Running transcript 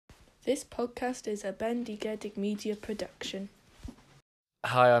This podcast is a Bendigedig Media production.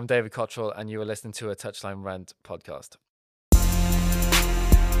 Hi, I'm David Cottrell, and you are listening to a Touchline Rant podcast.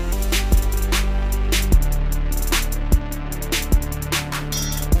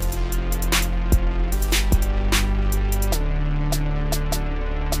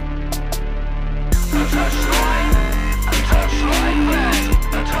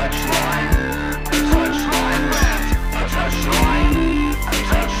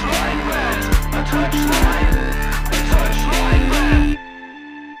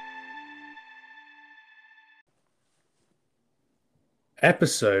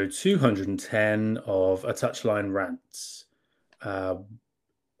 Episode 210 of A Touchline Rants.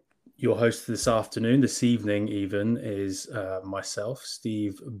 Your host this evening even, is myself,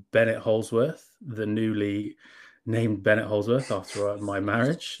 Steve Bennett Holsworth, the newly named Bennett Holsworth after my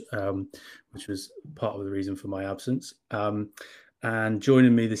marriage, which was part of the reason for my absence. And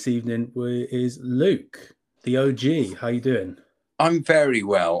joining me this evening is Luke, the OG. How you doing? I'm very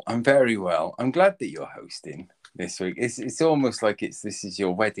well. I'm glad that you're hosting this week. It's almost like this is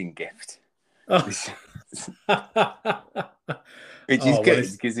your wedding gift. Oh. Which is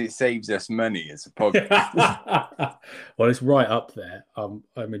good because it saves us money as a podcast. Well, it's right up there. I'm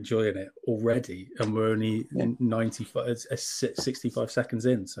enjoying it already, and we're only 65 seconds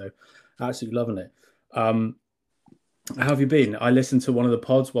in, so absolutely loving it. How have you been? I listened to one of the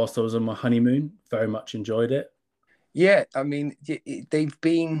pods whilst I was on my honeymoon. Very much enjoyed it. Yeah, I mean, I've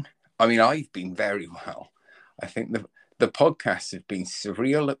been very well. I think the podcasts have been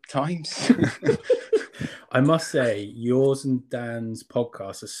surreal at times. I must say, yours and Dan's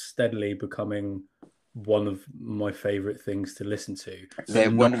podcasts are steadily becoming one of my favourite things to listen to.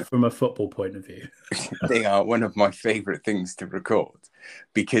 They're from a football point of view. They are one of my favourite things to record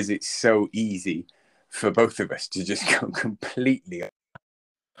because it's so easy for both of us to just go completely.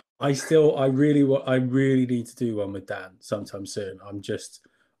 I really need to do one with Dan sometime soon.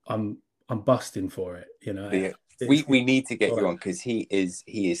 I'm busting for it, you know. Yeah. We need to get you on because he is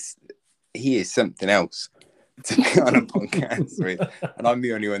something else to be on a podcast with, and I'm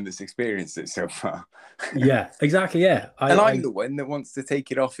the only one that's experienced it so far. Yeah, exactly. Yeah, I'm the one that wants to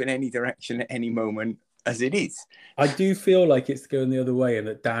take it off in any direction at any moment, as it is. I do feel like it's going the other way, and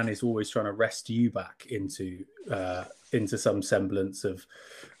that Dan is always trying to wrest you back into some semblance of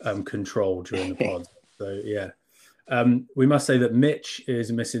control during the pod. So yeah. We must say that Mitch is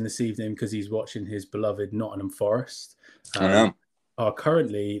missing this evening because he's watching his beloved Nottingham Forest. Are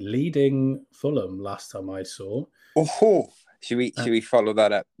currently leading Fulham last time I saw. Oh, should we follow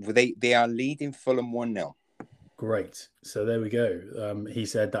that up? They are leading Fulham 1-0. Great. So there we go. He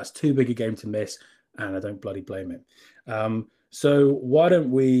said that's too big a game to miss, and I don't bloody blame him. So why don't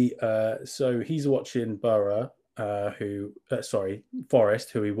we? So he's watching Forest,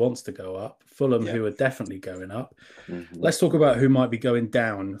 who he wants to go up. Fulham, who are definitely going up. Mm-hmm. Let's talk about who might be going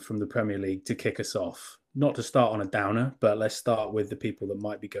down from the Premier League to kick us off. Not to start on a downer, but let's start with the people that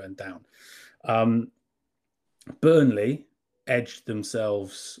might be going down. Burnley edged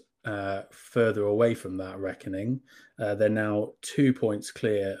themselves further away from that reckoning. They're now 2 points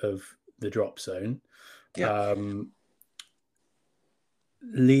clear of the drop zone. Yeah.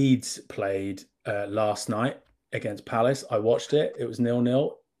 Leeds played last night against Palace. I watched it. It was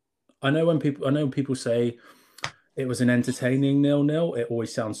 0-0. I know when people say it was an entertaining 0-0, it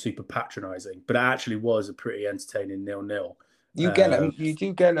always sounds super patronising, but it actually was a pretty entertaining 0-0. You get them. You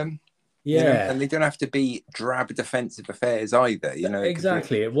do get them. Yeah. You know, and they don't have to be drab defensive affairs either. You know,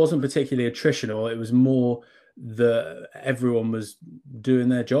 exactly. It wasn't particularly attritional. It was more that everyone was doing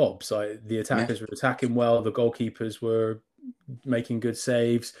their jobs. Like the attackers were attacking well. The goalkeepers were making good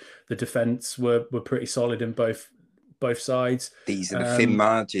saves. The defence were pretty solid in both sides. These are the thin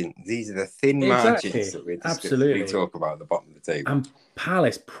margins. These are the thin margins that we talk about at the bottom of the table. And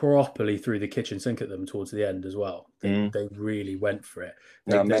Palace properly threw the kitchen sink at them towards the end as well. They really went for it.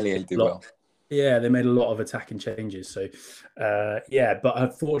 Melier did well. Yeah, they made a lot of attacking changes. So, but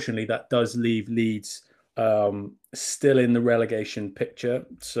unfortunately, that does leave Leeds still in the relegation picture.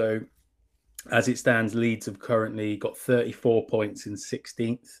 So, as it stands, Leeds have currently got 34 points in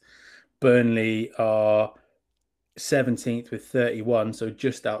 16th. Burnley are 17th with 31, so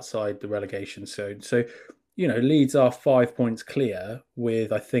just outside the relegation zone. So, you know, Leeds are 5 points clear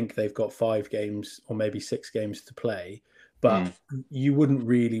with, I think they've got 5 games or maybe 6 games to play. But you wouldn't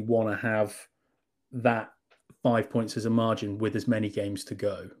really want to have that 5 points as a margin with as many games to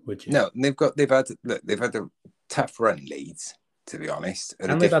go, would you? No, they've had a tough run, Leeds, to be honest,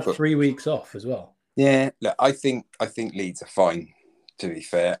 and they've had 3 weeks off as well. Yeah, look, I think Leeds are fine. To be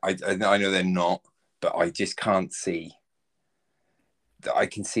fair, I know they're not, but I just can't see I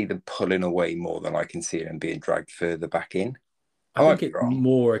can see them pulling away more than I can see them being dragged further back in. I think it's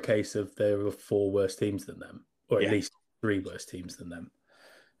more a case of there were 4 worse teams than them, or at least 3 worse teams than them.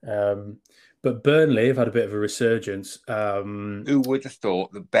 But Burnley have had a bit of a resurgence. Who would have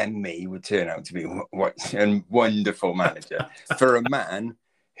thought that Ben Mee would turn out to be a wonderful manager for a man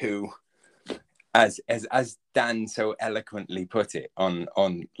who, as Dan so eloquently put it on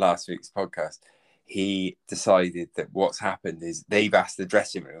last week's podcast, he decided that what's happened is they've asked the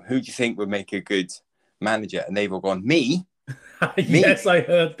dressing room, who do you think would make a good manager? And they've all gone, me. Yes, I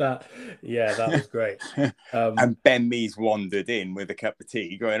heard that. Yeah, that was great. And Ben Mee's wandered in with a cup of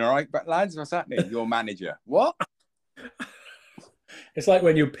tea going, all right, but lads, what's happening? Your manager. What? It's like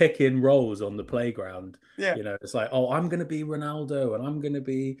when you're picking roles on the playground. Yeah. You know, it's like, oh, I'm going to be Ronaldo and I'm going to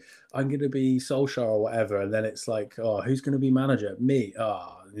be Solskjaer or whatever. And then it's like, oh, who's going to be manager? Me.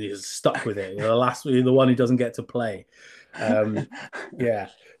 Oh, you're stuck with it. You're the one who doesn't get to play. Yeah.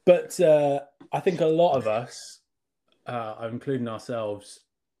 But I think a lot of us, including ourselves,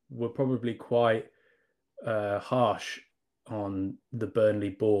 were probably quite harsh on the Burnley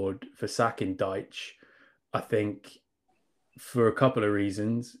board for sacking Deitch. I think for a couple of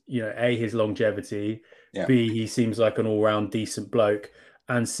reasons. You know, A, his longevity, B, he seems like an all-round decent bloke,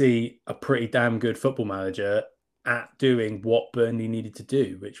 and C, a pretty damn good football manager at doing what Burnley needed to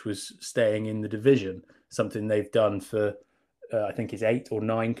do, which was staying in the division, something they've done for, I think it's 8 or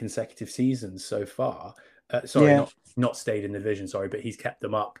 9 consecutive seasons so far. Not stayed in the division, but he's kept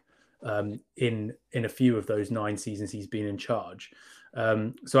them up in a few of those 9 seasons he's been in charge.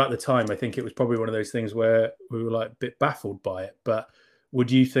 So at the time, I think it was probably one of those things where we were like a bit baffled by it. But would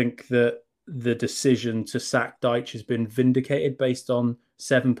you think that the decision to sack Deitch has been vindicated based on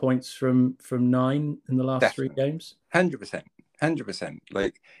 7 points from 9 in the last Definitely. 3 games? 100%.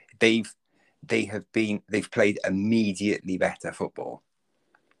 Like they've played immediately better football.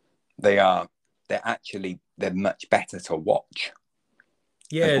 They're much better to watch.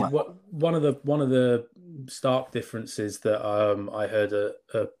 Yeah, one of the stark differences that I heard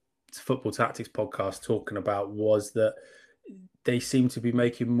a football tactics podcast talking about was that they seem to be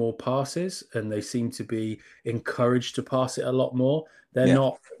making more passes and they seem to be encouraged to pass it a lot more. They're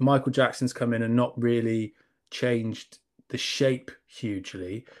not. Michael Jackson's come in and not really changed the shape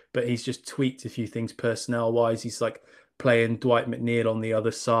hugely, but he's just tweaked a few things personnel wise. He's like playing Dwight McNeil on the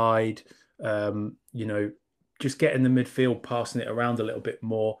other side. Just getting the midfield, passing it around a little bit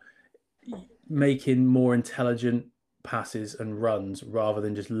more, making more intelligent passes and runs rather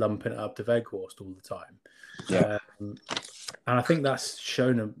than just lumping it up to Weghorst all the time. Yeah. And I think that's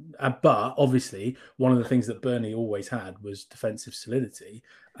shown them. But obviously, one of the things that Burnley always had was defensive solidity,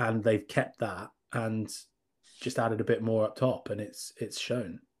 and they've kept that and just added a bit more up top, and it's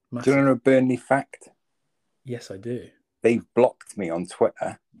shown. Massive. Do you know a Burnley fact? Yes, I do. They've blocked me on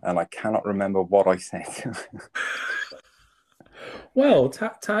Twitter, and I cannot remember what I said. Well,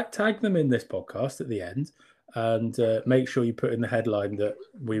 tag them in this podcast at the end, and make sure you put in the headline that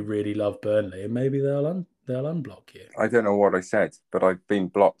we really love Burnley, and maybe they'll unblock you. I don't know what I said, but I've been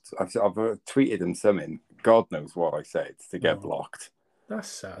blocked. I've tweeted them something. God knows what I said to get blocked. That's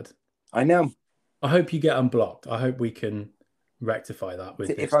sad. I know. I hope you get unblocked. I hope we can rectify that.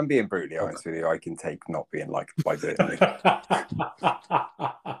 If I'm being brutally honest with you, I can take not being liked by Burnley.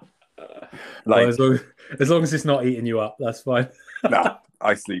 As long as it's not eating you up, that's fine. No,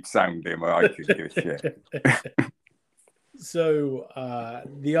 I sleep soundly. I could give a shit. So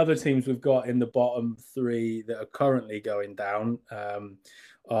the other teams we've got in the bottom 3 that are currently going down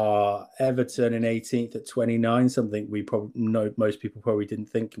are Everton in 18th at 29, something we probably know most people probably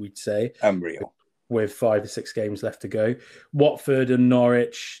didn't think we'd say. Unreal. With 5 or 6 games left to go. Watford and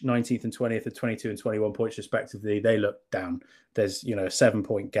Norwich, 19th and 20th at 22 and 21 points respectively. They look down. There's, a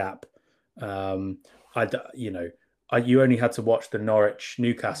 7-point gap. You only had to watch the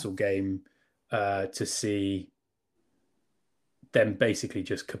Norwich-Newcastle game to see them basically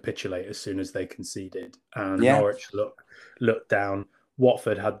just capitulate as soon as they conceded. And Norwich looked down.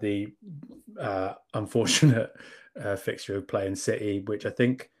 Watford had the unfortunate fixture of playing City, which I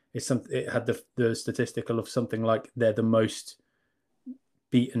think it had the statistical of something like they're the most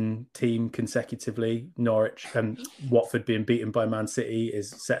beaten team consecutively. Norwich and Watford being beaten by Man City is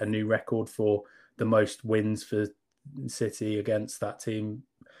set a new record for the most wins for City against that team.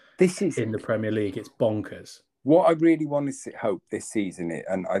 This is in the Premier League. It's bonkers. What I really want to hope this season,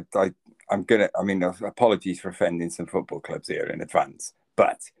 and apologies for offending some football clubs here in advance,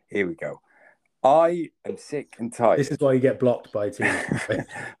 but here we go. I am sick and tired. This is why you get blocked by teams.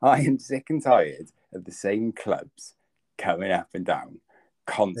 I am sick and tired of the same clubs coming up and down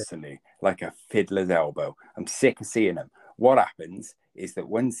constantly, like a fiddler's elbow. I'm sick of seeing them. What happens is that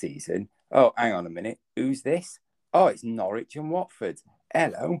one season, oh, hang on a minute, who's this? Oh, it's Norwich and Watford.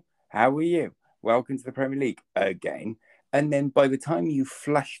 Hello, how are you? Welcome to the Premier League again. And then by the time you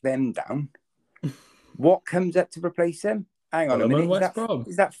flush them down, what comes up to replace them? Hang on Fulham a and minute. West Brom.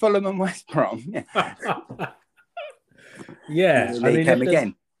 Is that Fulham and West Brom? Yeah. Yeah, I mean, come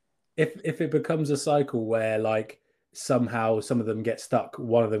again. If it becomes a cycle where like somehow some of them get stuck,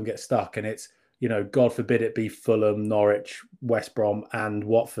 one of them gets stuck, and it's, you know, God forbid it be Fulham, Norwich, West Brom, and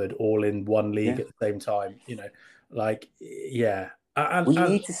Watford all in one league at the same time, you know, like, yeah. We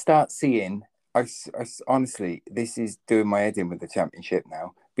need to start seeing. I honestly, this is doing my head in with the Championship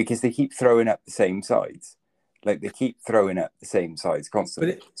now, because they keep throwing up the same sides. Like, they keep throwing up the same sides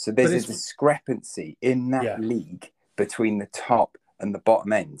constantly. So there's a discrepancy in that league between the top and the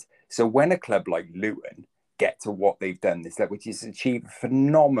bottom end. So when a club like Luton get to what they've done this level, which is achieve a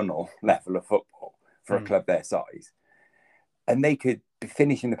phenomenal level of football for a club their size, and they could be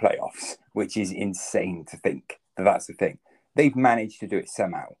finishing the playoffs, which is insane to think that that's the thing. They've managed to do it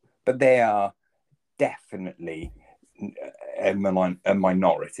somehow, but they are definitely a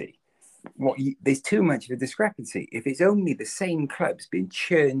minority. There's too much of a discrepancy. If it's only the same clubs being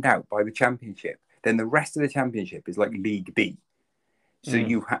churned out by the Championship, then the rest of the Championship is like League B. So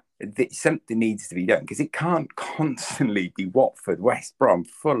something needs to be done, because it can't constantly be Watford, West Brom,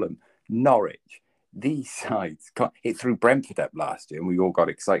 Fulham, Norwich. These sides it threw Brentford up last year, and we all got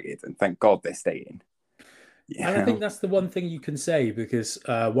excited, and thank God they're staying. And I think that's the one thing you can say, because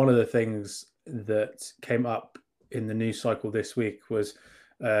one of the things that came up in the news cycle this week was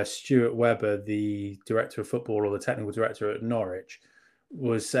Stuart Webber, the director of football, or the technical director at Norwich,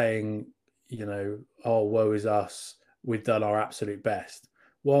 was saying, you know, oh, woe is us, we've done our absolute best.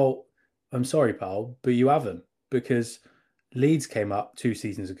 Well, I'm sorry, pal, but you haven't, because Leeds came up 2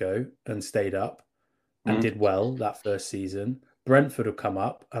 seasons ago and stayed up and did well that first season. Brentford have come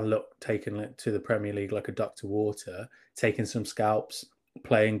up and taken it to the Premier League like a duck to water, taking some scalps,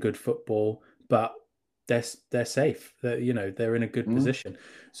 playing good football, but they're safe. They're in a good position.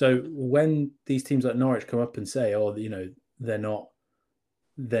 So when these teams like Norwich come up and say, oh, you know,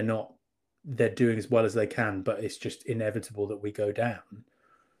 they're doing as well as they can, but it's just inevitable that we go down,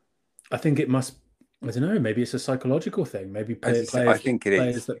 I think it must, I don't know, maybe it's a psychological thing. Maybe players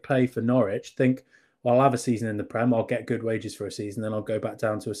that play for Norwich think, well, I'll have a season in the Prem, I'll get good wages for a season, then I'll go back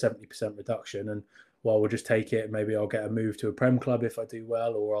down to a 70% reduction, and we'll just take it. Maybe I'll get a move to a Prem club if I do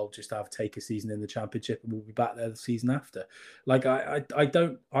well, or I'll just take a season in the Championship and we'll be back there the season after. Like, I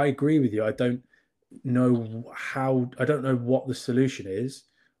agree with you. I don't know what the solution is.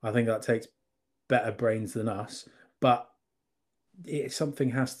 I think that takes better brains than us, but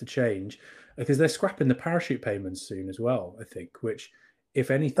something has to change, because they're scrapping the parachute payments soon as well, I think, which, if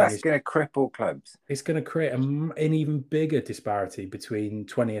anything, that's going to cripple clubs. It's going to create an even bigger disparity between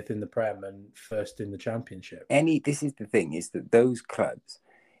 20th in the Prem and first in the Championship. This is the thing, is that those clubs,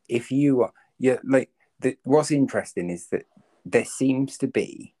 if you are, what's interesting is that there seems to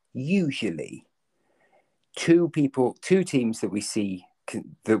be usually two teams that we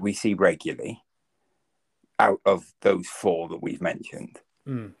see regularly out of those 4 that we've mentioned.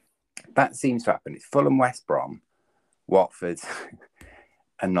 That seems to happen. It's Fulham, West Brom, Watford,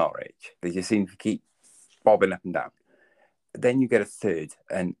 and Norwich. They just seem to keep bobbing up and down. Then you get a third,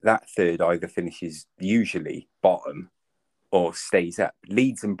 and that third either finishes usually bottom or stays up.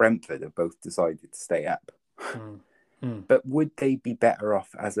 Leeds and Brentford have both decided to stay up. But would they be better off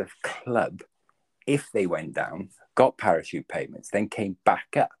as a club if they went down, got parachute payments, then came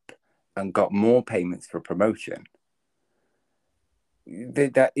back up and got more payments for promotion?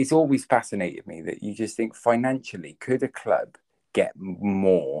 That it's always fascinated me, that you just think, financially, could a club get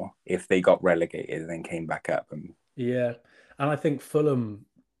more if they got relegated and then came back up? And I think Fulham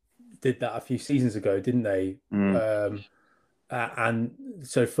did that a few seasons ago, didn't they? And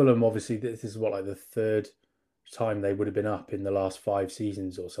so Fulham, obviously, this is what, like the 3rd time they would have been up in the last 5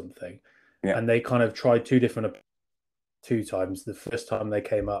 seasons or something. And they kind of tried 2 times. The first time they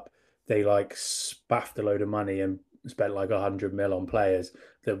came up, they like spaffed a load of money and spent like 100 mil on players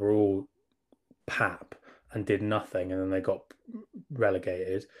that were all pap and did nothing, and then they got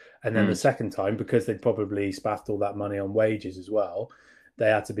relegated. And then the second time, because they'd probably spaffed all that money on wages as well, they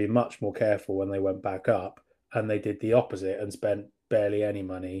had to be much more careful when they went back up, and they did the opposite and spent barely any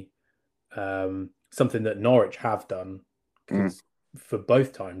money. Something that Norwich have done, because for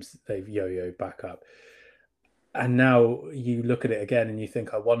both times they've yo-yoed back up. And now you look at it again and you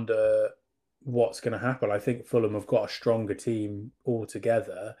think, I wonder what's going to happen. I think Fulham have got a stronger team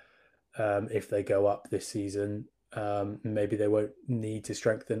altogether. If they go up this season, maybe they won't need to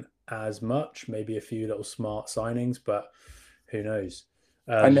strengthen as much, maybe a few little smart signings, but Who knows?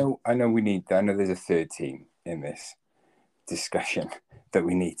 I know there's a third team in this discussion that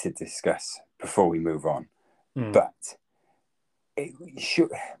we need to discuss before we move on. But it should,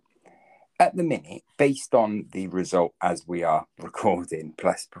 at the minute, based on the result as we are recording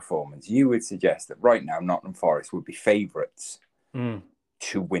plus performance, you would suggest that right now Nottingham Forest would be favourites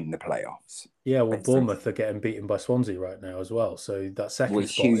to win the playoffs. Yeah, well, Bournemouth are getting beaten by Swansea right now as well, so that second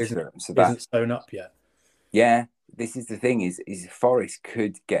spot isn't sewn up yet. Yeah, this is the thing: is Forest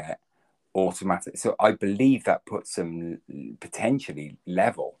could get automatic. So I believe that puts them potentially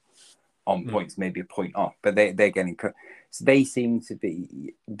level on points, maybe a point off, but they're getting. So they seem to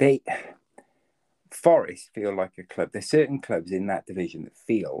be Forest feel like a club. There's certain clubs in that division that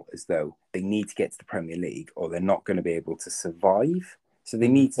feel as though they need to get to the Premier League or they're not going to be able to survive. So they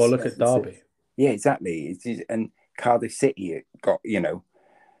need to. Well, look at Derby. Yeah, exactly. And Cardiff City got,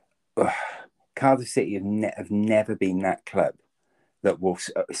 Cardiff City have never been that club that will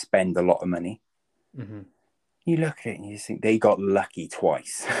spend a lot of money. You look at it and you think they got lucky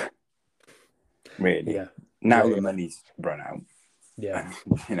twice. Really. Yeah. Now the money's run out. Yeah.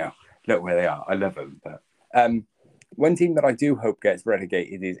 And, look where they are. I love them. But one team that I do hope gets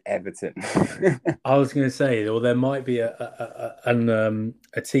relegated is Everton. I was going to say, well, there might be a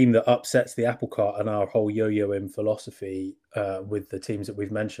team that upsets the apple cart and our whole yo-yoing philosophy with the teams that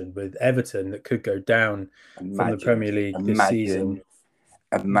we've mentioned, with Everton that could go down from the Premier League this season.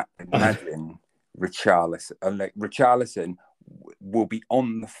 Imagine Richarlison. Richarlison will be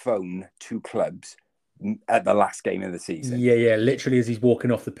on the phone to clubs at the last game of the season. Yeah. Literally, as he's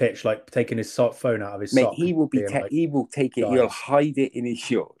walking off the pitch, like taking his phone out of his sock. He will be. He will take it. Guys. He'll hide it in his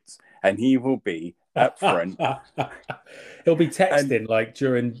shorts, and he will be up front. He'll be texting like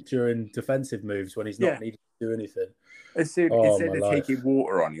during defensive moves when he's not needed to do anything. Instead of taking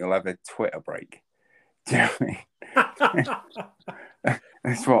water on, you'll have a Twitter break. Do you know what I mean?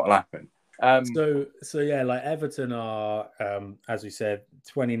 That's what will happen. So yeah, like Everton are, as we said,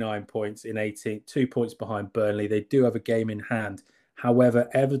 29 points in 18, 2 points behind Burnley. They do have a game in hand. However,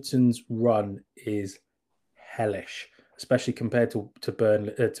 Everton's run is hellish, especially compared to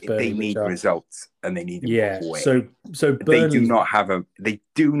Burnley. They need results and they need them away. So Burnley, they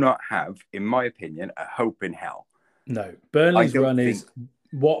do not have, in my opinion, a hope in hell. No, Burnley's run is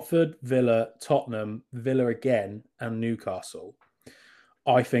Watford, Villa, Tottenham, Villa again, and Newcastle.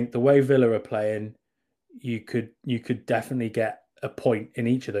 I think the way Villa are playing, you could definitely get a point in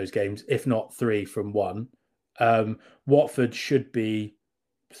each of those games, if not 3 from one. Watford should be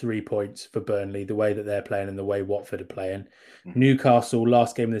 3 points for Burnley, the way that they're playing and the way Watford are playing. Newcastle,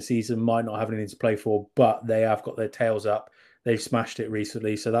 last game of the season, might not have anything to play for, but they have got their tails up. They've smashed it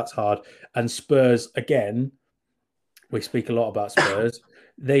recently, so that's hard. And Spurs, again, we speak a lot about Spurs.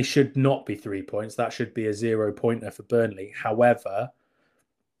 They should not be 3 points. That should be a 0-pointer for Burnley. However,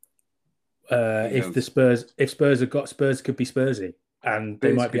 if Spurs have got Spurs could be Spursy, and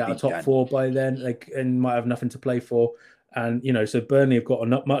they might be out of top 4 by then, and might have nothing to play for. And so Burnley have got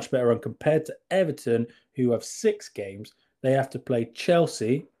a much better run compared to Everton, who have 6 games. They have to play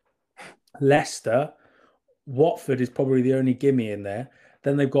Chelsea, Leicester, Watford is probably the only gimme in there.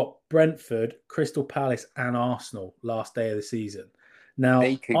 Then they've got Brentford, Crystal Palace, and Arsenal last day of the season. Now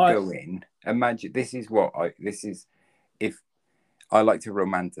they could go in. Imagine if I like to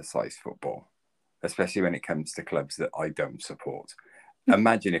romanticize football, especially when it comes to clubs that I don't support.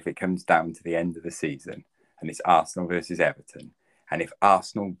 Imagine if it comes down to the end of the season and it's Arsenal versus Everton. And if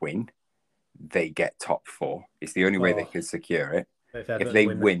Arsenal win, they get top 4. It's the only way they could secure it. If they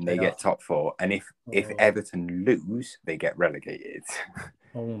win, they get top 4. And if Everton lose, they get relegated.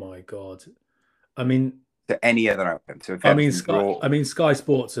 Oh my God. I mean, to any other outcome. So if Sky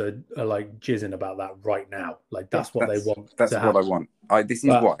Sports are like jizzing about that right now. Like that's what they want. That's what I want. This is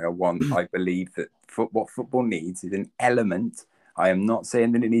what I want. I believe that what football needs is an element. I am not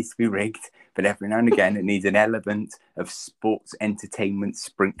saying that it needs to be rigged, but every now and again it needs an element of sports entertainment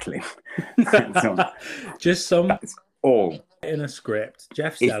sprinkling. Just some. That's all. In a script,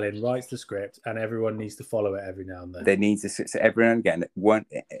 Jeff Stelling writes the script, and everyone needs to follow it every now and then. There needs to so every now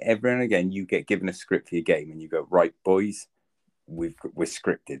and again, you get given a script for your game, and you go, right, boys, we're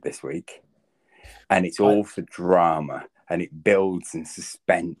scripted this week, and it's all for drama, and it builds and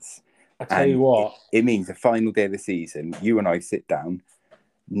suspense. I tell you what, it means the final day of the season, you and I sit down,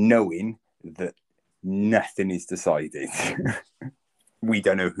 knowing that nothing is decided. We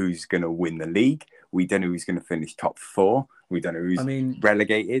don't know who's going to win the league. We don't know who's going to finish top 4. We don't know who's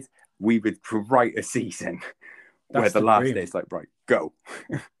relegated. We would write a season where the last day is like, right, go.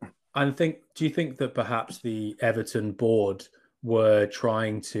 Do you think that perhaps the Everton board were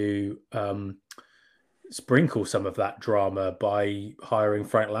trying to sprinkle some of that drama by hiring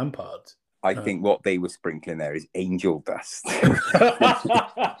Frank Lampard. I think what they were sprinkling there is angel dust.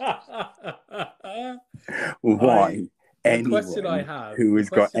 Why anyone who has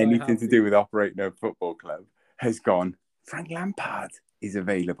got anything to do with operating a football club has gone, Frank Lampard is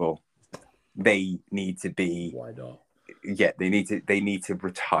available. They need to be... Why not? Yeah, they need to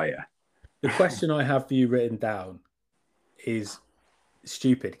retire. The question I have for you written down is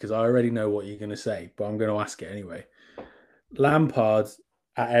stupid because I already know what you're going to say, but I'm going to ask it anyway. Lampard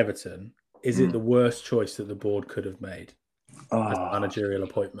at Everton, is it the worst choice that the board could have made as a managerial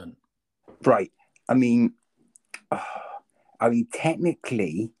appointment? Right. I mean,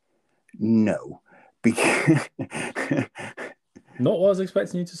 technically, no. Because not what I was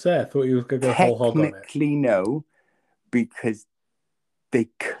expecting you to say. I thought you were going to go whole hog on it. Technically, no, because they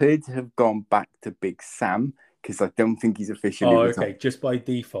could have gone back to Big Sam, because I don't think he's officially okay. Just by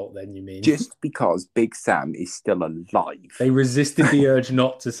default, then, you mean? Just because Big Sam is still alive. They resisted the urge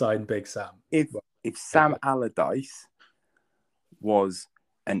not to sign Big Sam. If Sam Allardyce was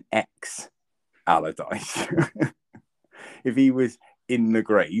an ex-Allardyce, if he was in the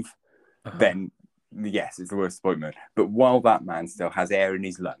grave, then yes, it's the worst appointment. But while that man still has air in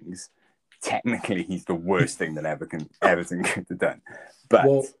his lungs, technically he's the worst thing that Everton could have done.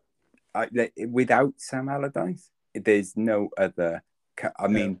 But without Sam Allardyce, there's no other. I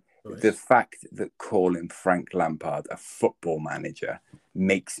mean, the fact that calling Frank Lampard a football manager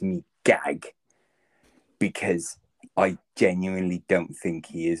makes me gag, because I genuinely don't think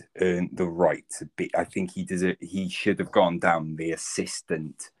he has earned the right to be. I think he should have gone down the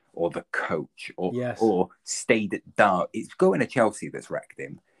assistant or the coach or stayed at Derby. It's going to Chelsea that's wrecked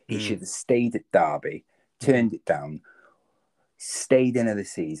him. He should have stayed at Derby, turned it down, stayed another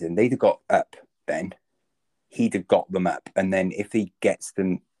season. They'd have got up then. He'd have got them up. And then if he keeps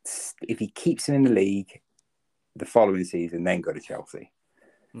them in the league the following season, then go to Chelsea.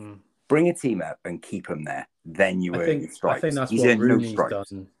 Bring a team up and keep them there. Then you earn your stripes. I think that's what Rooney's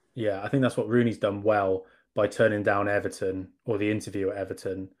done. Yeah, I think that's what Rooney's done well by turning down Everton, or the interview at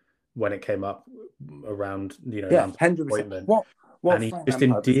Everton when it came up around, 100%. And he just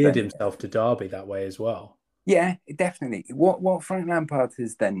endeared himself to Derby that way as well. Yeah, definitely. What Frank Lampard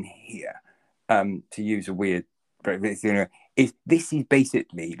has done here, to use a weird, is this is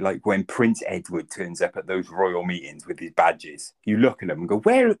basically like when Prince Edward turns up at those royal meetings with his badges. You look at them and go,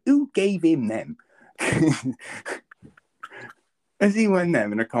 who gave him them? Has he won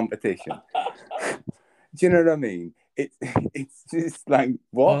them in a competition? Do you know what I mean? It's just like,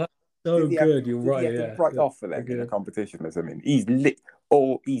 what? So good, you're right. Yeah, right off for them in a competition or something. He's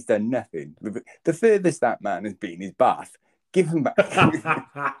he's done nothing. The furthest that man has been is Bath. Give him back.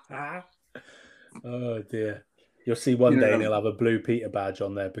 Oh dear! You'll see one day, and he'll have a blue Peter badge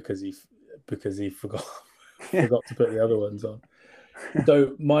on there because he forgot to put the other ones on.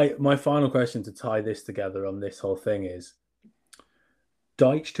 So my final question to tie this together on this whole thing is: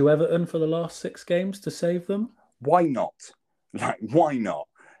 Dyche to Everton for the last 6 games to save them? Why not? Why not?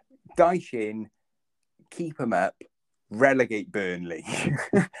 Dyche in, keep them up, relegate Burnley.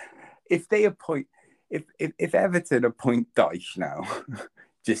 If Everton appoint Dyche now,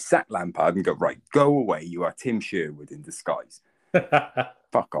 just sack Lampard and go, right, go away. You are Tim Sherwood in disguise.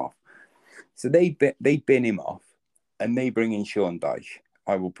 Fuck off. So they bin him off, and they bring in Sean Dyche.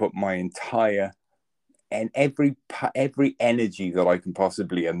 I will put my entire and every energy that I can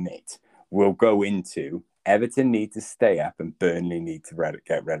possibly emit will go into Everton need to stay up and Burnley need to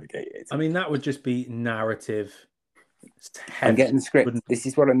get relegated. I mean, that would just be narrative. I'm getting the script. This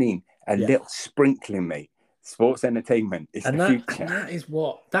is what I mean. A little sprinkling, mate. Sports entertainment is the future.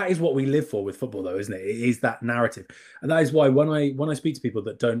 That is what we live for with football, though, isn't it? It is that narrative, and that is why when I speak to people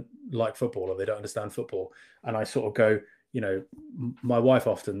that don't like football or they don't understand football, and I sort of go, my wife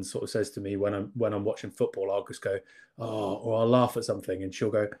often sort of says to me when I'm watching football, I'll just go, or I'll laugh at something, and she'll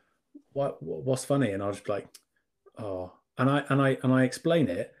go, what's funny? And I'll just be like, and I explain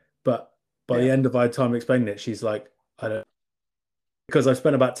it, but by the end of my time explaining it, she's like, I don't, because I've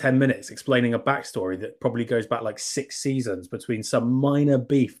spent about 10 minutes explaining a backstory that probably goes back like 6 seasons between some minor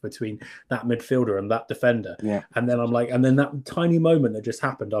beef between that midfielder and that defender. Yeah. And then I'm like, and then that tiny moment that just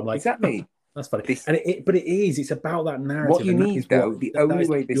happened, I'm like, exactly. That's funny. But it's about that narrative. What you need, though, the only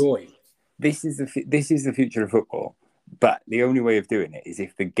way this is the future of football. But the only way of doing it is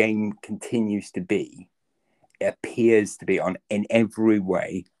if the game appears to be in every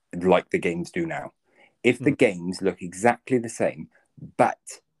way like the games do now. If the games look exactly the same, but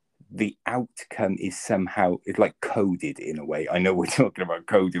the outcome is somehow like coded in a way. I know we're talking about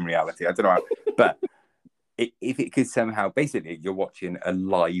code in reality. I don't know how, but if it could somehow, basically, you're watching a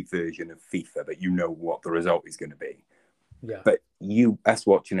live version of FIFA, but you know what the result is going to be. Yeah. But us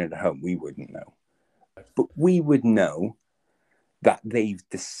watching it at home, we wouldn't know. But we would know that they've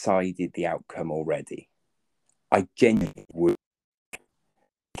decided the outcome already. I genuinely would.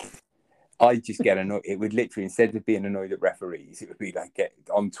 I just get annoyed. It would literally, instead of being annoyed at referees, it would be like, get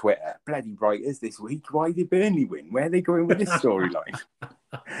on Twitter, bloody writers this week. Why did Burnley win? Where are they going with this storyline?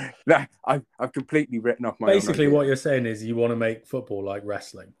 I've completely written off my Basically, own what you're saying is you want to make football like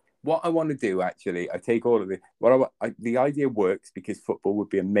wrestling. What I want to do, actually, I take all of it. The idea works because football would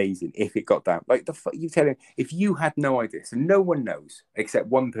be amazing if it got down. Like you tell him, if you had no idea, so no one knows except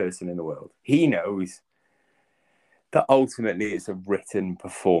one person in the world. He knows that ultimately it's a written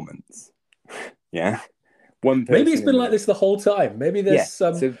performance. Yeah, one person. Maybe it's been like this the whole time. Maybe there's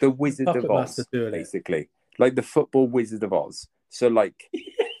some. So the Wizard of Oz, basically, like the football Wizard of Oz. So like,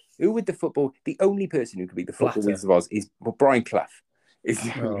 who would the only person who could be the football Wizard of Oz is Brian Clough.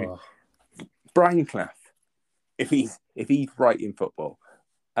 Brian Clough, if he's right in football,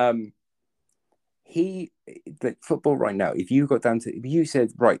 football right now. If you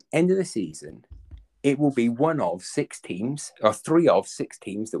said right end of the season, it will be one of 6 teams or 3 of 6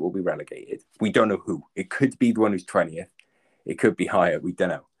 teams that will be relegated. We don't know who. It could be the one who's 20th. It could be higher. We don't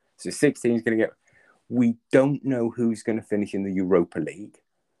know. So 6 teams going to get. We don't know who's going to finish in the Europa League.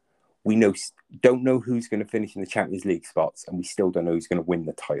 We don't know who's going to finish in the Champions League spots, and we still don't know who's going to win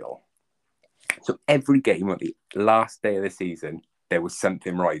the title. So every game on the last day of the season, there was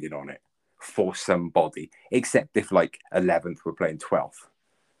something riding on it for somebody, except if like 11th were playing 12th.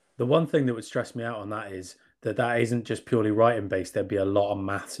 The one thing that would stress me out on that is that isn't just purely writing based. There'd be a lot of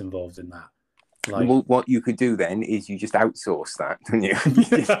maths involved in that. Like, well, what you could do then is you just outsource that, don't you?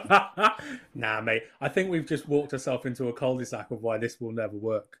 Nah, mate. I think we've just walked ourselves into a cul-de-sac of why this will never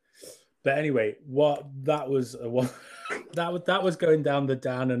work. But anyway, that was going down the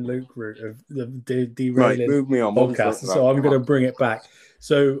Dan and Luke route of the derailing move me on. podcast. So I'm going to bring it back.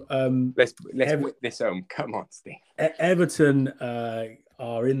 So let's whip this home. Come on, Steve. Everton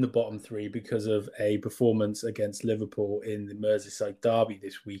are in the bottom 3 because of a performance against Liverpool in the Merseyside derby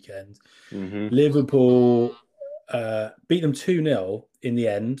this weekend. Mm-hmm. Liverpool beat them 2-0 in the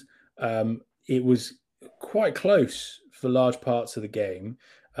end. It was quite close for large parts of the game.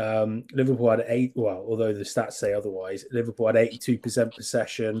 Liverpool had although the stats say otherwise, Liverpool had 82%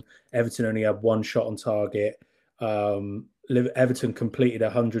 possession. Everton only had 1 shot on target. Everton completed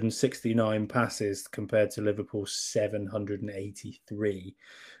 169 passes compared to Liverpool's 783.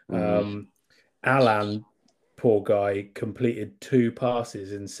 Alan, poor guy, completed 2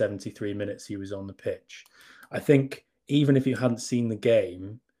 passes in 73 minutes he was on the pitch. I think even if you hadn't seen the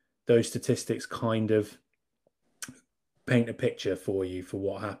game, those statistics kind of paint a picture for you for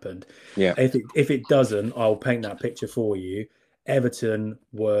what happened. Yeah. If it doesn't, I'll paint that picture for you. Everton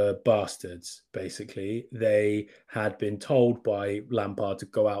were bastards, basically. They had been told by Lampard to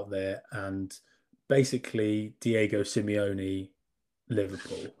go out there and basically Diego Simeone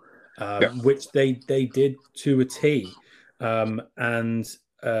Liverpool, which they did to a T. And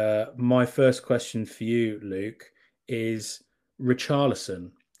my first question for you, Luke, is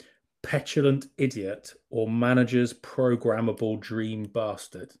Richarlison, petulant idiot or manager's programmable dream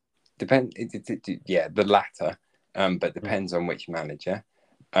bastard? Yeah, the latter. But depends on which manager.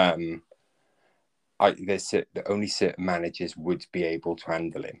 Only certain managers would be able to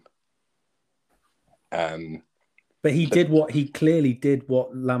handle him. But he clearly did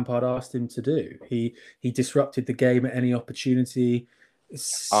what Lampard asked him to do. He disrupted the game at any opportunity.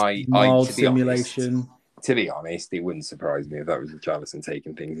 Mild simulation. To be honest, it wouldn't surprise me if that was Richarlison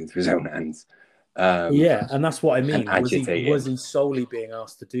taking things into his own hands. Yeah, and that's what I mean. Was he solely being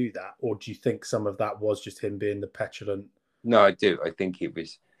asked to do that, or do you think some of that was just him being the petulant? No, I do. I think it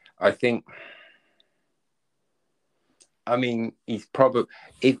was. I mean, he's probably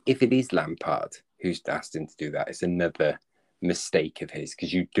if it is Lampard who's asked him to do that, it's another mistake of his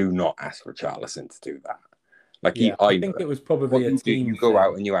because you do not ask Richarlison to do that. Like, yeah, I think it was probably a team. You go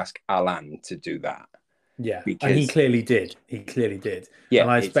out and you ask Alan to do that. Yeah, and he clearly did. Yeah,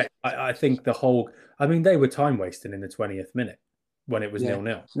 and I think the whole. I mean, they were time wasting in the 20th minute when it was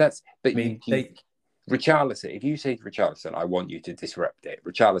 0-0. Richarlison. If you say to Richarlison, "I want you to disrupt it,"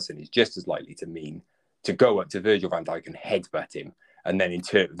 Richarlison is just as likely to go up to Virgil van Dijk and headbutt him, and then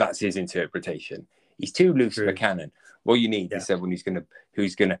that's his interpretation. He's too loose of a cannon. What you need is someone who's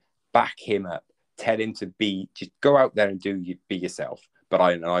gonna back him up, tell him to just go out there and be yourself. But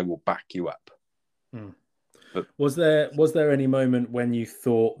I will back you up. But was there any moment when you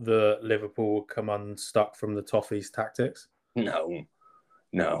thought the Liverpool would come unstuck from the Toffees' tactics? No.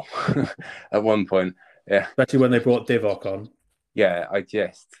 At one point, Yeah. Especially when they brought Divock on. Yeah, I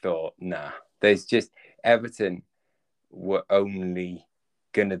just thought, nah. There's just Everton were only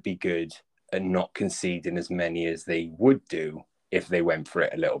gonna be good and not conceding as many as they would do if they went for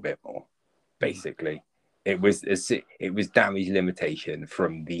it a little bit more. Basically, it was damage limitation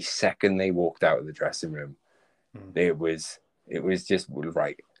from the second they walked out of the dressing room. It was just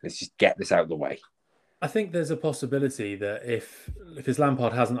right. Let's just get this out of the way. I think there's a possibility that because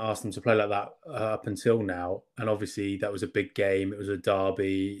Lampard hasn't asked them to play like that up until now, and obviously that was a big game. It was a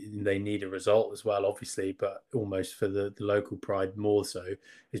derby. They need a result as well, obviously, but almost for the local pride more so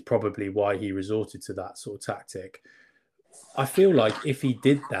is probably why he resorted to that sort of tactic. I feel like if he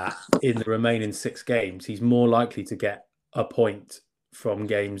did that in the remaining 6 games, he's more likely to get a point from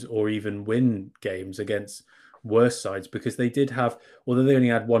games or even win games against worse sides, because they did have, although they only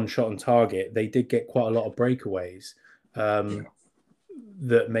had 1 shot on target, they did get quite a lot of breakaways.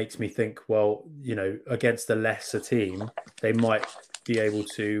 That makes me think, well, against a lesser team, they might be able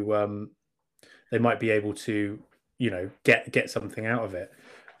to get something out of it.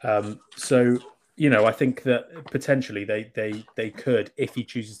 So I think that potentially they could, if he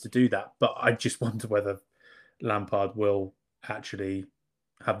chooses to do that. But I just wonder whether Lampard will actually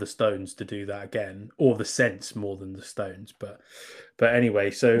have the stones to do that again, or the sense more than the stones. But anyway,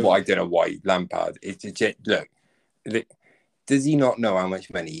 so well, I don't know why Lampard. Look, does he not know how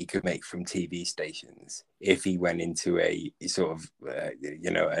much money he could make from TV stations if he went into a sort of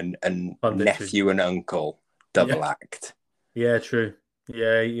nephew and uncle double act? Yeah, true.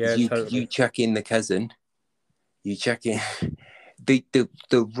 Yeah, totally. You chuck in the cousin, you chuck in the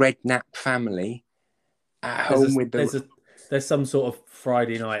Redknapp family at home with the. There's some sort of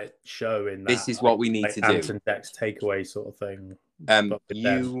Friday night show in that. This is what we need to do. Ant and Dex takeaway sort of thing.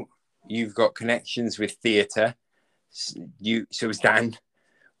 You've got connections with theatre. So is Dan.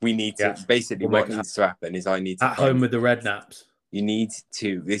 We need to basically what needs to happen is I need to at home with the Redknaps. You need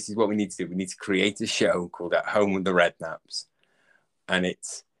to. This is what we need to do. We need to create a show called At Home with the Redknaps, and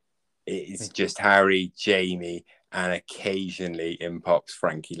it's just Harry, Jamie, and occasionally in pops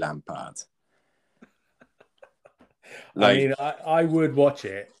Frankie Lampard. I would watch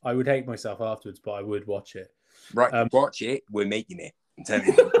it. I would hate myself afterwards, but I would watch it. Right, watch it. We're making it. I'm telling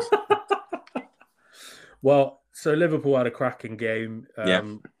you. Well, so Liverpool had a cracking game.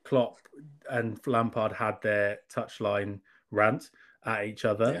 Klopp and Lampard had their touchline rant at each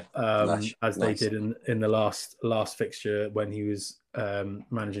other, as they did in the last fixture when he was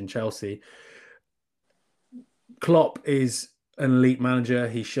managing Chelsea. Klopp is an elite manager.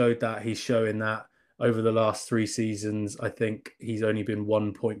 He showed that. He's showing that. Over the last 3 seasons, I think he's only been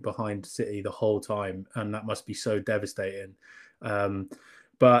 1 point behind City the whole time, and that must be so devastating.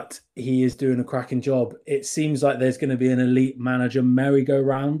 But he is doing a cracking job. It seems like there's going to be an elite manager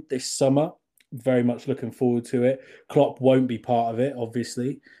merry-go-round this summer. Very much looking forward to it. Klopp won't be part of it,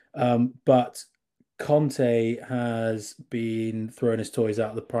 obviously. But Conte has been throwing his toys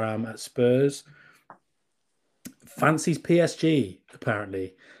out of the pram at Spurs. Fancies PSG,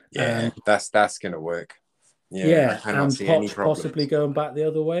 apparently. Yeah, that's going to work. Yeah, I cannot see any problems. Possibly going back the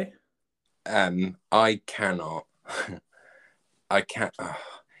other way. I cannot. I can't.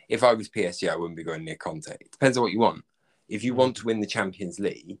 If I was PSG, I wouldn't be going near Conte. It depends on what you want. If you want to win the Champions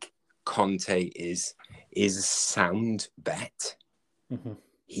League, Conte is a sound bet. Mm-hmm.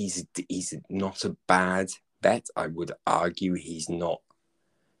 He's not a bad bet. I would argue he's not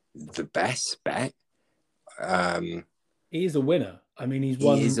the best bet. He is a winner. I mean, he's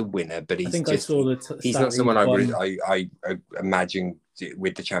won. He is a winner, but he's he's not someone I imagine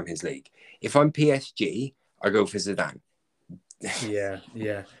with the Champions League. If I'm PSG, I go for Zidane. Yeah.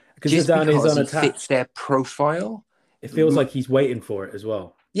 Because Zidane is unattached. He fits their profile. It feels like he's waiting for it as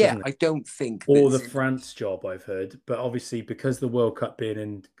well. Yeah, I don't think. Or the France job, I've heard. But obviously, because the World Cup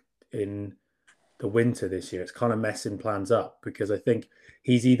being in the winter this year, it's kind of messing plans up. Because I think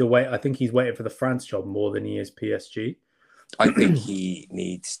he's waiting for the France job more than he is PSG. I think he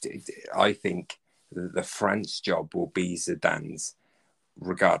needs to. I think the France job will be Zidane's,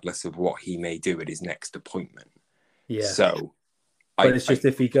 regardless of what he may do at his next appointment. Yeah. So, but it's just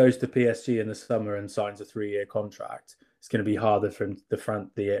if he goes to PSG in the summer and signs a 3-year contract, it's going to be harder for him, the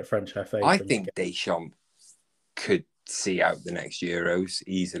French FA. I think Deschamps could see out the next Euros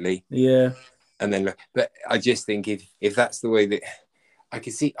easily. Yeah. And then, but I just think if that's the way that. I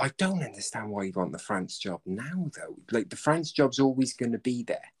can see. I don't understand why you want the France job now, though. Like the France job's always going to be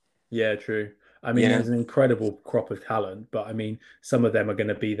there. Yeah, true. I mean, there's an incredible crop of talent, but I mean, some of them are going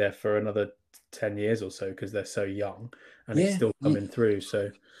to be there for another 10 years or so because they're so young and it's still coming through.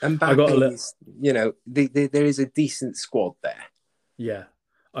 So, and I got there is a decent squad there. Yeah,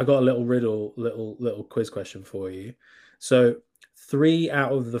 I got a little quiz question for you. So 3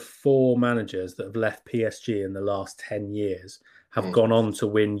 out of the 4 managers that have left PSG in the last 10 years have gone on to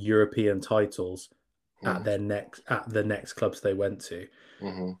win European titles at the next clubs they went to.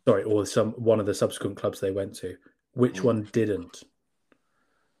 Sorry, or one of the subsequent clubs they went to. Which one didn't?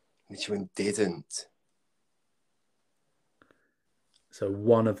 Which one didn't? So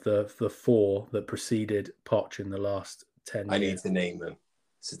one of the 4 that preceded Poch in the last 10 years. I need to name them.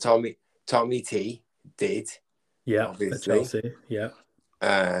 So Tommy T did. Yeah, obviously. Chelsea. Yeah.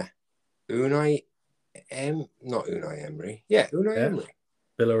 Not Unai Emery. Yeah, Unai Emery.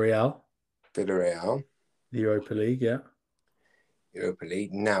 Villarreal. The Europa League. Yeah. Europa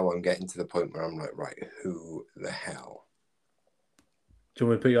League. Now I'm getting to the point where I'm like, right, who the hell? Do you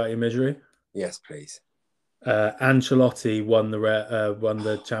want me to put you out your misery? Yes, please. Ancelotti won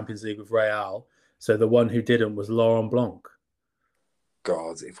the Champions League with Real. So the one who didn't was Laurent Blanc.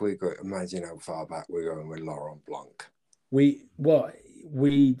 God, if we go, imagine how far back we're going with Laurent Blanc. We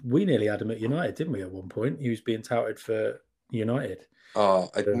nearly had him at United, didn't we? At one point, he was being touted for United.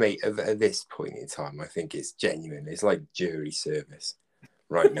 Oh, mate, at this point in time, I think it's genuine. It's like jury service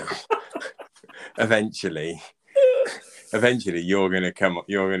right now. Eventually, you're gonna come up.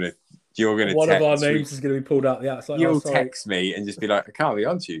 You're gonna. One of our names is going to be pulled out the outside. You'll text me and just be like, "I can't be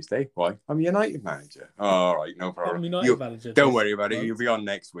on Tuesday. Why? I'm a United manager." Oh, all right, no problem. I'm United manager. Don't worry about it. You'll be on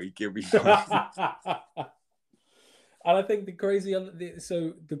next week. You'll be fine. And I think the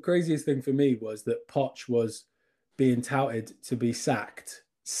craziest thing for me was that Poch was being touted to be sacked,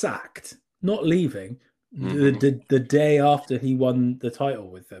 not leaving. The day after he won the title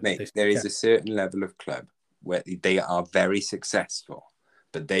with them. Mate, there is a certain level of club where they are very successful.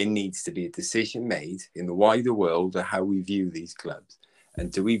 But there needs to be a decision made in the wider world of how we view these clubs. And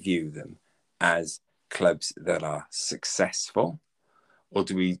do we view them as clubs that are successful? Or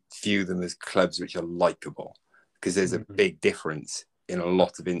do we view them as clubs which are likeable? Because there's a big difference in a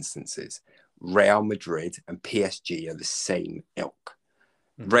lot of instances. Real Madrid and PSG are the same ilk.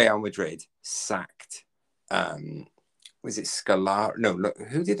 Real Madrid sacked... was it Scalar? No, look,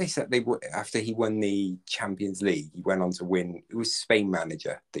 who did they set? After he won the Champions League, he went on to win. It was Spain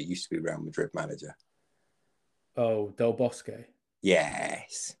manager that used to be Real Madrid manager. Oh, Del Bosque.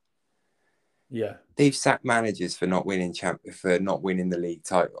 Yes. Yeah. They've sacked managers for not winning the league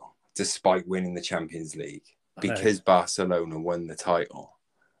title, despite winning the Champions League, because Barcelona won the title.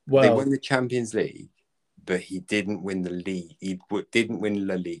 Well, they won the Champions League, but he didn't win the league. He didn't win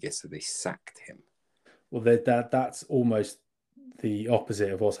La Liga, so they sacked him. Well, that's almost the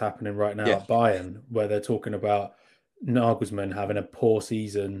opposite of what's happening right now at Bayern, where they're talking about Nagelsmann having a poor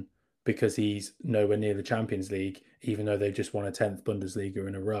season because he's nowhere near the Champions League, even though they've just won a 10th Bundesliga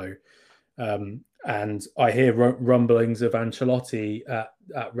in a row. And I hear rumblings of Ancelotti at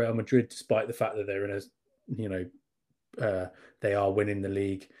Real Madrid, despite the fact that they're in they are winning the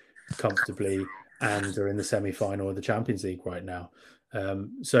league comfortably and are in the semi-final of the Champions League right now.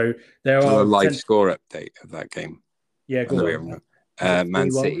 So there are a live score update of that game. Yeah, go on.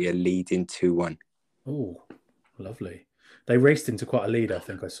 Man City are leading 2-1. Oh, lovely. They raced into quite a lead, I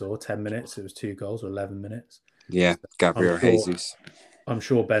think I saw. 10 minutes. It was 2 goals or 11 minutes. Yeah, Gabriel Jesus. I'm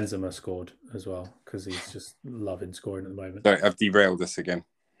sure Benzema scored as well because he's just loving scoring at the moment. Sorry, I've derailed us again.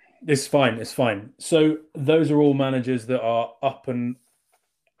 It's fine. So those are all managers that are up and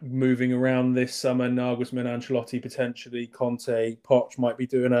moving around this summer. Nagelsmann, Ancelotti, potentially Conte, Poch might be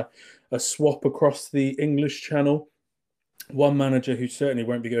doing a swap across the English Channel. One manager who certainly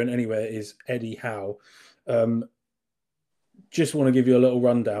won't be going anywhere is Eddie Howe. Just want to give you a little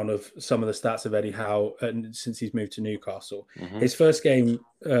rundown of some of the stats of Eddie Howe since he's moved to Newcastle. His first game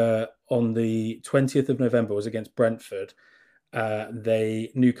on the 20th of November was against Brentford.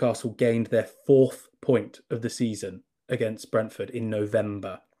 Newcastle gained their 4th point of the season against Brentford in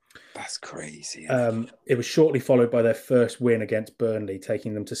November. That's crazy. It was shortly followed by their first win against Burnley,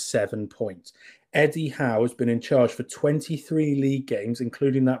 taking them to 7 points. Eddie Howe has been in charge for 23 league games,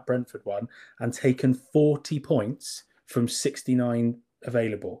 including that Brentford one, and taken 40 points from 69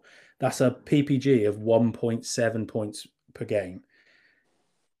 available. That's a PPG of 1.7 points per game.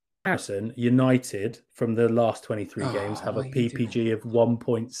 United, from the last 23 games, have a PPG of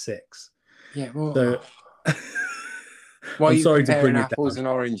 1.6. Yeah, well... So, why are you comparing apples and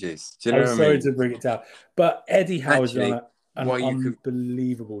oranges? Do you know what I mean? I'm sorry to bring it down. But Eddie Howe has done an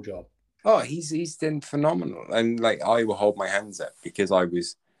unbelievable job. Oh, he's done phenomenal. And like, I will hold my hands up because I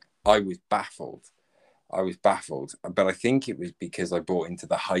was baffled. But I think it was because I bought into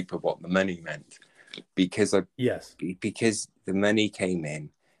the hype of what the money meant. Because the money came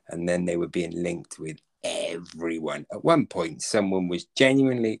in and then they were being linked with everyone. At one point, someone was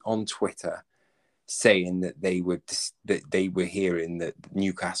genuinely on Twitter saying that they were hearing that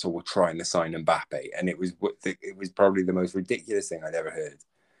Newcastle were trying to sign Mbappe, and it was probably the most ridiculous thing I'd ever heard.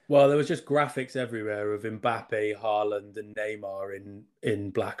 Well, there was just graphics everywhere of Mbappe, Haaland, and Neymar in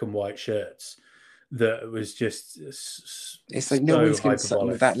black and white shirts. That was just it's like no one's going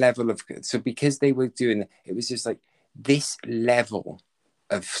to that level of so because they were doing it was just like this level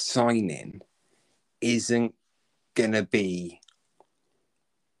of signing isn't going to be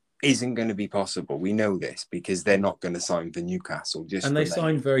possible. We know this because they're not going to sign for Newcastle. And they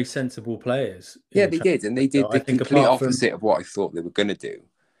signed very sensible players. Yeah, they did. And they did the complete opposite of what I thought they were going to do.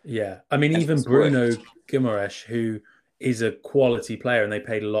 Yeah. I mean, even Bruno Guimaraes, who is a quality player and they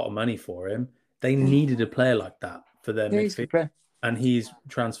paid a lot of money for him, they needed a player like that for their midfield. And he's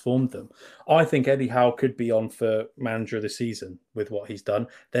transformed them. I think Eddie Howe could be on for manager of the season with what he's done.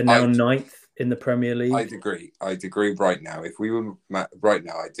 They're now ninth in the Premier League. I'd agree right now. If we were right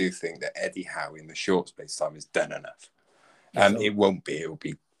now, I do think that Eddie Howe in the short space time has done enough. It won't be. It'll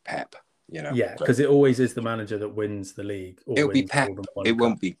be Pep. You know. Yeah, because it always is the manager that wins the league. It'll be Pep. It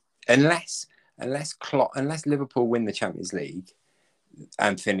won't be unless Liverpool win the Champions League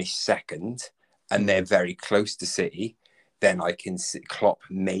and finish second, and they're very close to City. Then I can see Klopp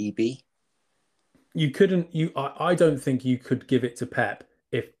maybe. You couldn't. I don't think you could give it to Pep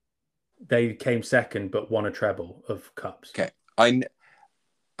if they came second but won a treble of cups. Okay,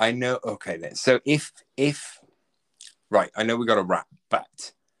 I know. Okay, then. So if right, I know we got to wrap,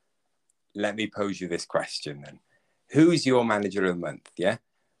 but let me pose you this question then: who's your manager of the month? Yeah,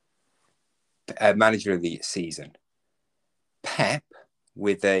 manager of the season. Pep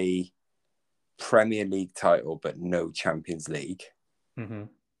with a Premier League title but no Champions League. Mm-hmm.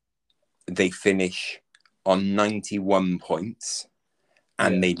 They finish on 91 points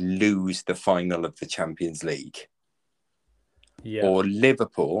and they lose the final of the Champions League. Yeah. Or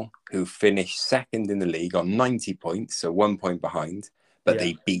Liverpool, who finished second in the league on 90 points, so 1 point behind, but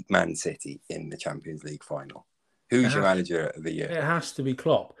they beat Man City in the Champions League final. Who's your manager of the year? It has to be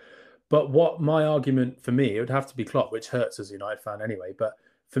Klopp. But what my argument for me, it would have to be Klopp, which hurts as a United fan anyway, but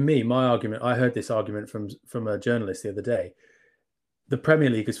for me, my argument, I heard this argument from a journalist the other day. The Premier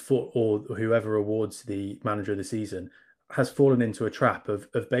League has fought, or whoever awards the manager of the season, has fallen into a trap of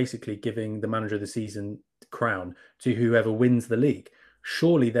basically giving the manager of the season crown to whoever wins the league.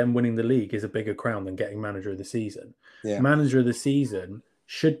 Surely them winning the league is a bigger crown than getting manager of the season. Yeah. Manager of the season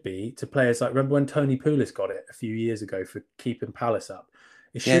should be to players like, remember when Tony Pulis got it a few years ago for keeping Palace up?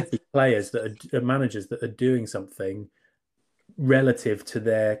 It should be players that are managers that are doing something relative to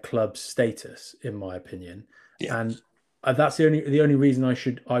their club's status, in my opinion. And that's the only reason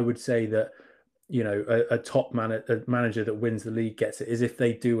I would say that, you know, a top manager that wins the league gets it is if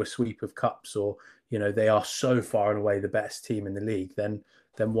they do a sweep of cups, or, you know, they are so far and away the best team in the league, then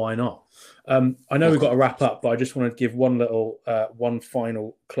why not? I know we've got to wrap up, but I just want to give one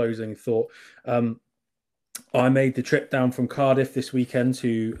final closing thought. I made the trip down from Cardiff this weekend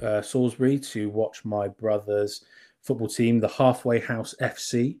to Salisbury to watch my brother's football team, the Halfway House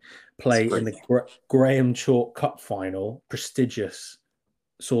FC, play in the Graham Chalk Cup final, prestigious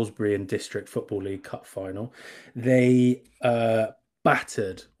Salisbury and District Football League Cup final. They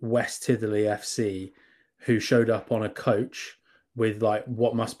battered West Tidderley FC, who showed up on a coach with like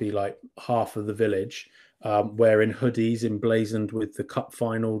what must be like half of the village, wearing hoodies emblazoned with the cup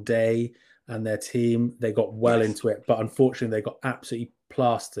final day and their team. They got well into it, but unfortunately they got absolutely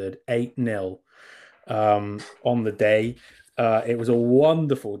plastered 8-0 on the day. It was a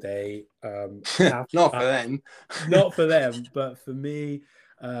wonderful day. Not for them. Not for them, but for me,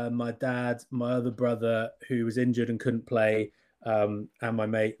 my dad, my other brother who was injured and couldn't play, and my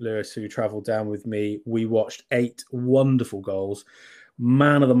mate Lewis, who travelled down with me. We watched 8 wonderful goals.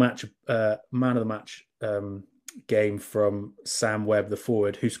 Man of the match game from Sam Webb, the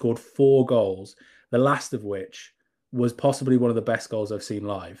forward, who scored 4 goals, the last of which was possibly one of the best goals I've seen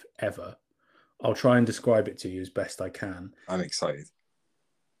live ever. I'll try and describe it to you as best I can. I'm excited.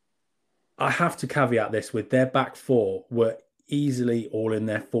 I have to caveat this with their back four were easily all in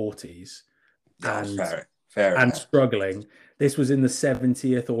their 40s and struggling. This was in the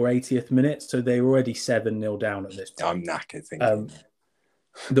 70th or 80th minute, so they were already 7-0 down at this point. I'm knackered thinking.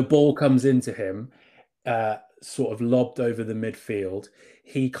 The ball comes into him, sort of lobbed over the midfield.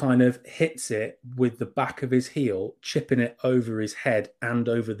 He kind of hits it with the back of his heel, chipping it over his head and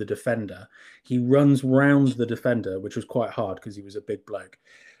over the defender. He runs round the defender, which was quite hard because he was a big bloke.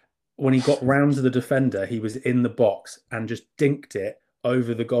 When he got round to the defender, he was in the box and just dinked it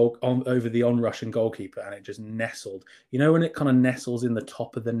over the onrushing goalkeeper, and it just nestled. You know when it kind of nestles in the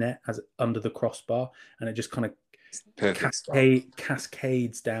top of the net as under the crossbar, and it just kind of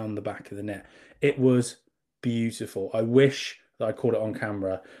cascades down the back of the net. It was beautiful. I wish that I caught it on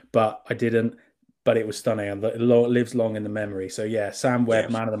camera, but I didn't. But it was stunning, and it lives long in the memory. So yeah, Sam Webb,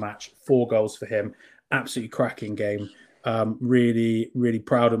 man of the match, 4 goals for him. Absolutely cracking game. Really, really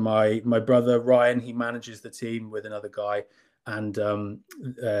proud of my brother Ryan. He manages the team with another guy, and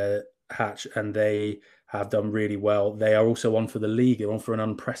Hatch, and they have done really well. They are also on for the league. They're on for an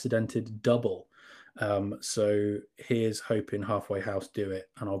unprecedented double. So here's hoping Halfway House do it,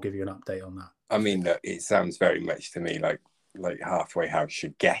 and I'll give you an update on that. I mean, look, it sounds very much to me like Halfway House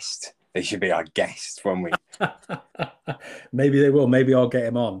should guest. They should be our guests when we. Maybe they will. Maybe I'll get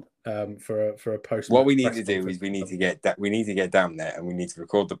him on for a post. What we need to do is we need to get down there, and we need to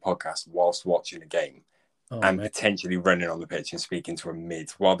record the podcast whilst watching a game, potentially running on the pitch and speaking to a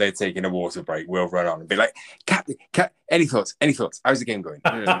mid while they're taking a water break. We'll run on and be like, "Captain, any thoughts? Any thoughts? How's the game going?"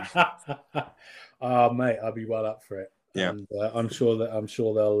 Oh, mate, I'll be well up for it. Yeah, and I'm sure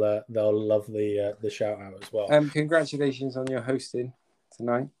they'll love the shout out as well. Congratulations on your hosting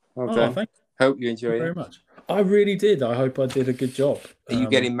tonight. Well done. Thank you. Hope you enjoyed it very much. I really did. I hope I did a good job. Are you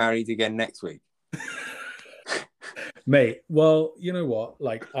getting married again next week? Mate, well, you know what?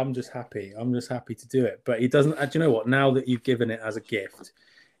 Like, I'm just happy to do it. But it doesn't. Do you know what? Now that you've given it as a gift,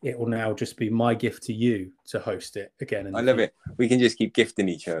 it will now just be my gift to you to host it again. I love it. We can just keep gifting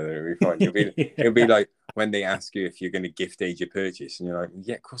each other. It'll be fun. It'll be like when they ask you if you're going to gift aid your purchase, and you're like,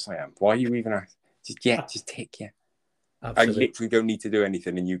 "Yeah, of course I am." Why are you even asking? Just take yeah. Absolutely. I literally don't need to do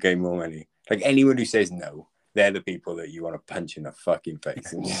anything, and you gain more money. Like anyone who says no, they're the people that you want to punch in the fucking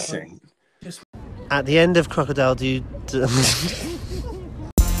face and just say. At the end of Crocodile,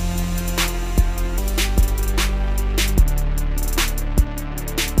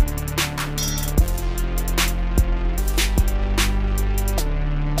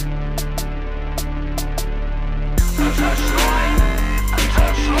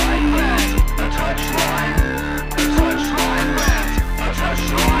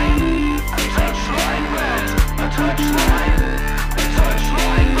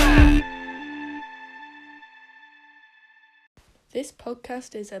 This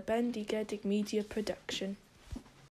podcast is a Bendigedig Media production.